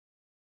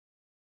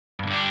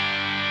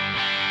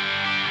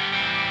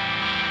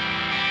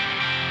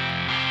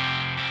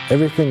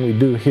Everything we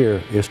do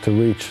here is to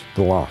reach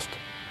the lost.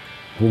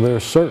 Well, there are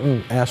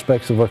certain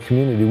aspects of our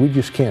community we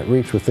just can't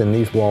reach within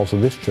these walls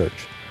of this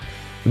church.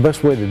 The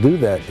best way to do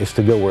that is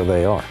to go where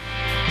they are.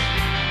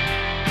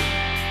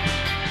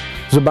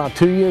 It was about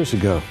 2 years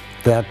ago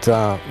that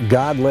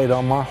God laid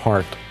on my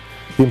heart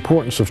the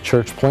importance of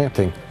church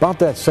planting. About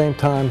that same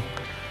time,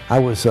 I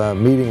was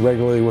meeting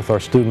regularly with our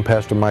student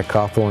pastor, Mike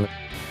Cawthorn.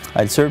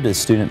 I'd served as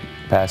student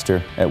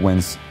pastor at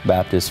Winds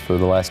Baptist for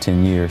the last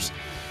 10 years.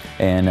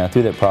 And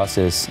through that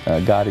process,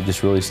 God had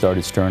just really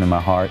started stirring in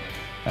my heart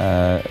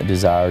a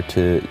desire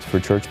for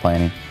church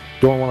planting.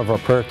 During one of our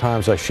prayer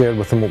times, I shared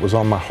with him what was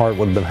on my heart,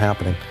 what had been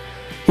happening.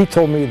 He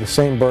told me the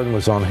same burden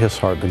was on his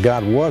heart, that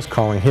God was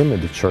calling him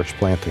into church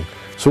planting.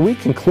 So we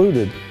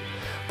concluded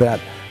that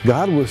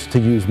God was to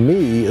use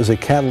me as a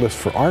catalyst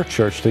for our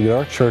church to get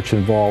our church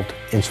involved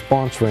in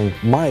sponsoring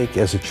Mike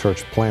as a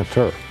church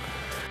planter.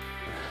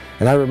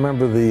 And I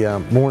remember the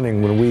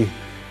morning when we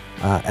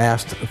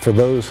asked for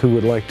those who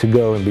would like to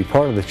go and be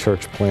part of the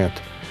church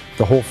plant.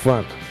 The whole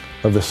front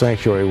of the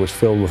sanctuary was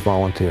filled with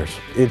volunteers.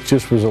 It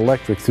just was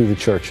electric through the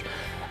church.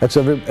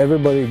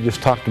 Everybody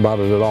just talked about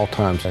it at all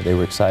times. They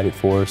were excited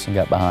for us and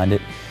got behind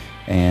it,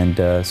 and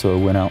so I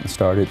went out and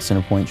started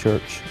Centerpoint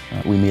Church.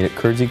 We meet at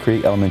Kersey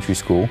Creek Elementary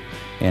School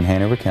in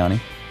Hanover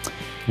County.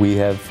 We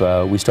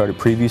started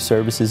preview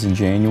services in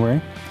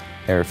January.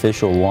 Our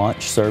official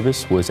launch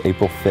service was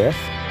April 5th.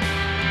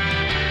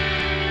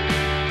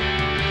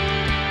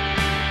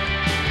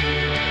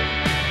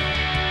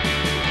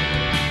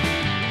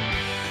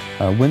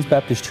 Winds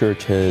Baptist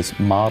Church has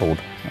modeled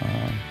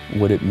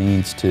what it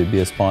means to be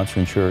a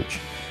sponsoring church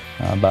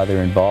by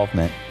their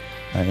involvement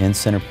in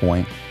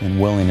Centerpoint and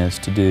willingness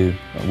to do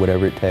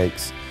whatever it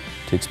takes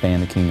to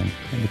expand the kingdom.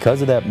 And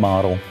because of that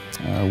model,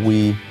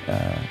 we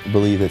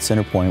believe that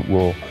Centerpoint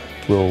will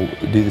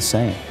do the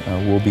same.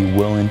 We'll be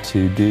willing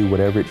to do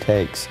whatever it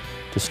takes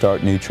to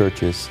start new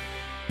churches.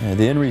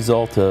 The end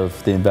result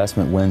of the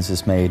investment Winds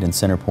has made in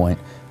Centerpoint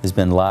has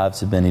been lives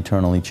have been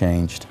eternally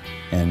changed,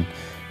 and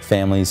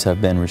families have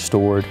been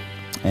restored,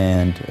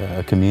 and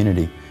a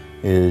community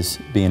is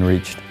being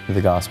reached with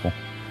the gospel.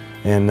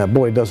 And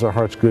boy, it does our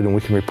hearts good, and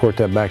we can report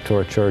that back to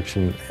our church,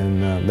 and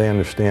they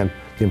understand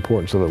the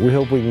importance of it. We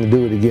hope we can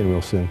do it again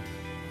real soon.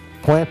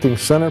 Planting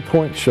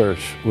Centerpoint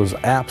Church was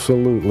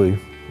absolutely,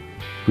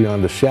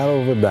 beyond a shadow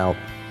of a doubt,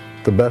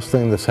 the best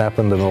thing that's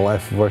happened in the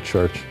life of our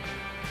church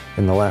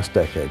in the last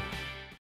decade.